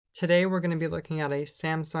Today we're going to be looking at a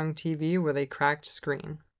Samsung TV with a cracked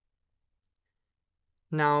screen.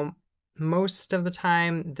 Now, most of the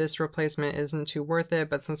time this replacement isn't too worth it,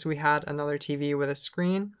 but since we had another TV with a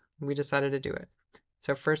screen, we decided to do it.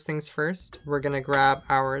 So first things first, we're going to grab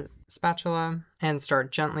our spatula and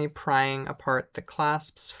start gently prying apart the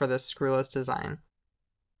clasps for this screwless design.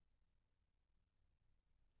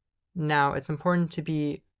 Now, it's important to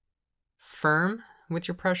be firm with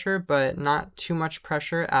your pressure, but not too much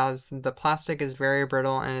pressure as the plastic is very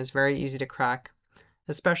brittle and is very easy to crack,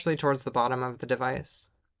 especially towards the bottom of the device.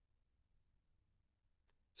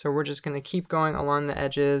 So we're just going to keep going along the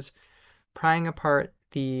edges, prying apart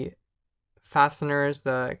the fasteners,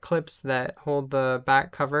 the clips that hold the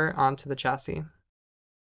back cover onto the chassis.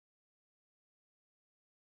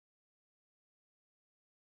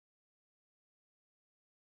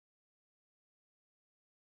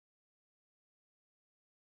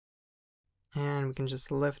 And we can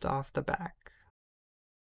just lift off the back.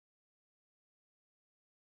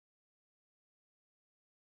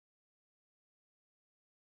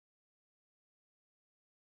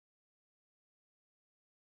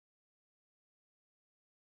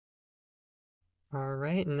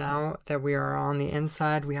 Alright, now that we are on the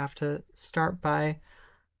inside, we have to start by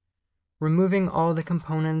removing all the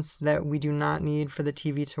components that we do not need for the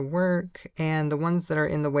TV to work and the ones that are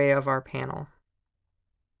in the way of our panel.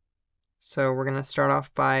 So we're going to start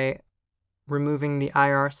off by removing the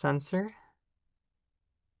IR sensor.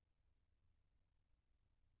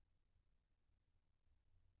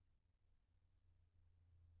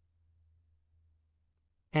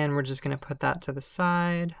 And we're just going to put that to the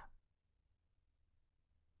side.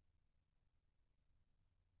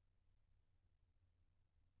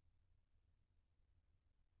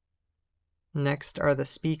 Next are the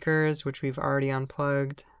speakers, which we've already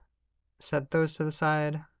unplugged. Set those to the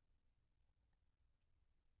side.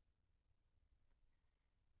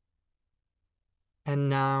 And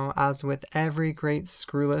now, as with every great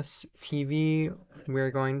screwless TV,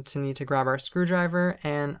 we're going to need to grab our screwdriver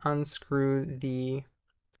and unscrew the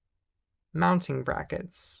mounting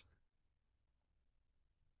brackets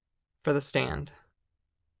for the stand.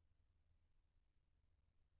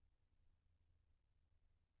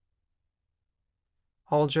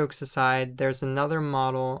 All jokes aside, there's another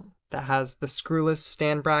model that has the screwless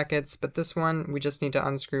stand brackets, but this one we just need to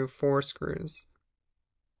unscrew 4 screws.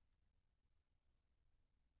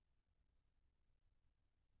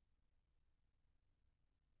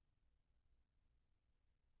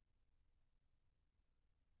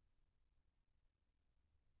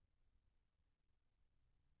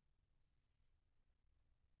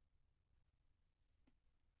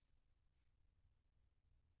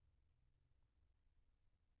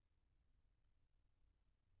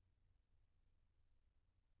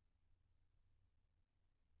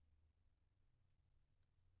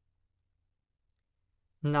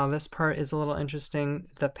 Now this part is a little interesting.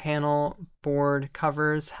 The panel board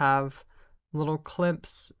covers have little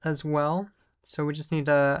clips as well. So we just need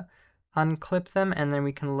to unclip them and then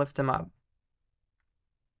we can lift them up.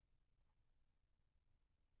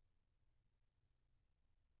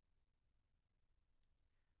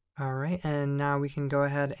 Alright, and now we can go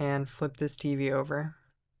ahead and flip this TV over.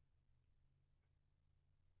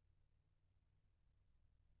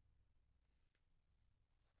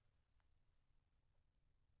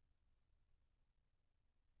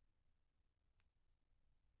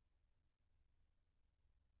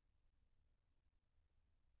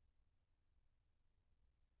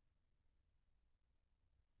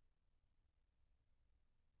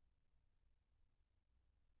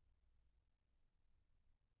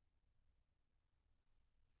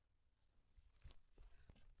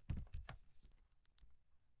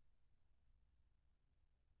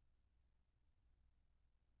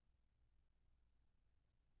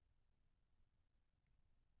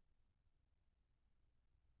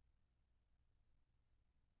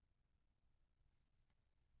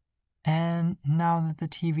 And now that the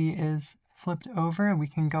TV is flipped over, we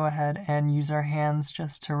can go ahead and use our hands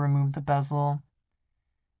just to remove the bezel.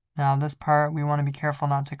 Now this part, we want to be careful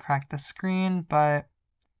not to crack the screen, but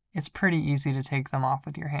it's pretty easy to take them off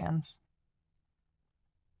with your hands.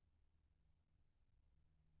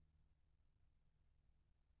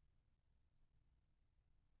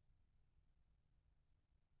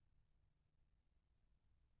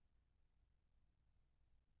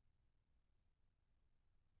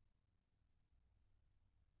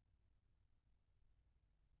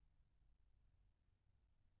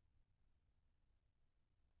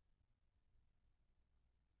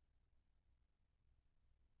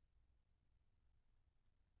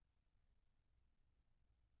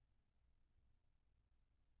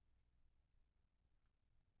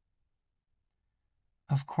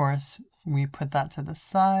 Of course, we put that to the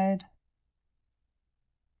side.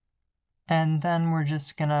 And then we're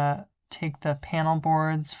just gonna take the panel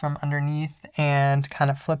boards from underneath and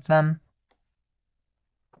kind of flip them.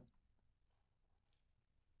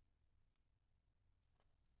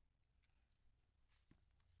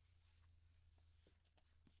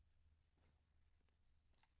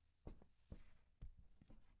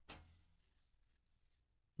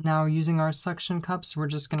 Now using our suction cups, we're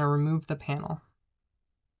just gonna remove the panel.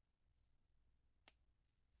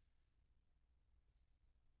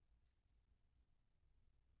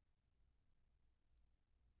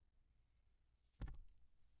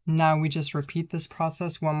 Now we just repeat this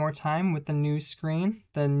process one more time with the new screen,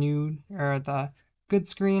 the good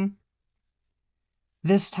screen.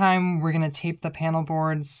 This time we're going to tape the panel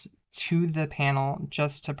boards to the panel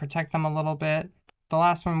just to protect them a little bit. The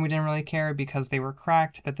last one we didn't really care because they were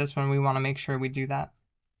cracked, but this one we want to make sure we do that.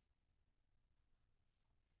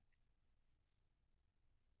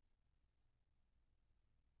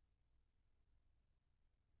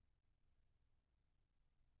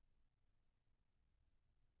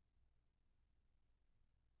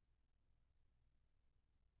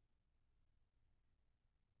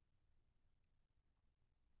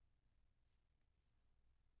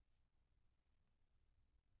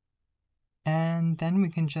 And then we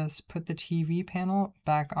can just put the TV panel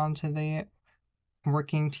back onto the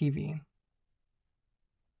working TV.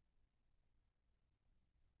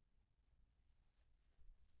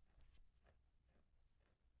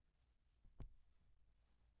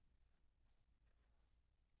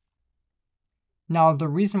 Now the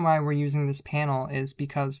reason why we're using this panel is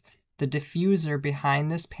because the diffuser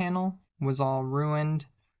behind this panel was all ruined.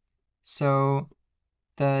 So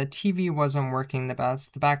the TV wasn't working the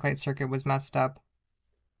best. The backlight circuit was messed up.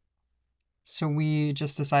 So we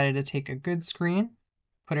just decided to take a good screen,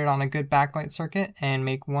 put it on a good backlight circuit, and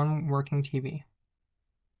make one working TV.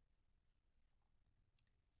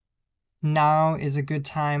 Now is a good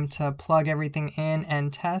time to plug everything in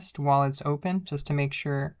and test while it's open, just to make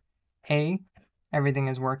sure A, everything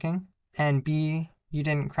is working, and B, you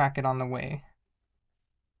didn't crack it on the way.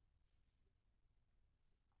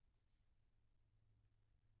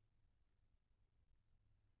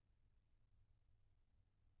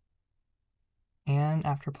 And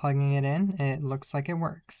after plugging it in, it looks like it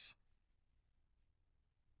works.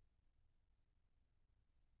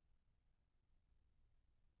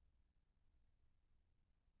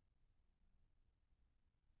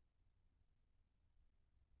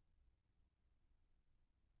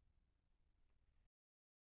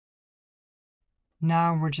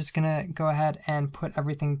 Now we're just gonna go ahead and put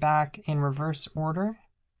everything back in reverse order.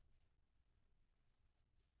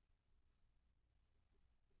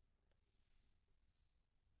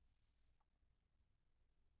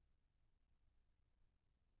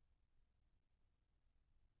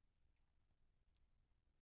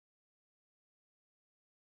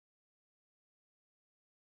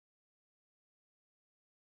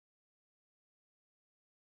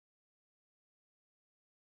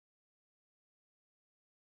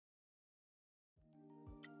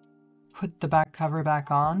 Put the back cover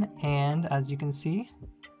back on, and as you can see,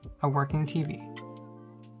 a working TV.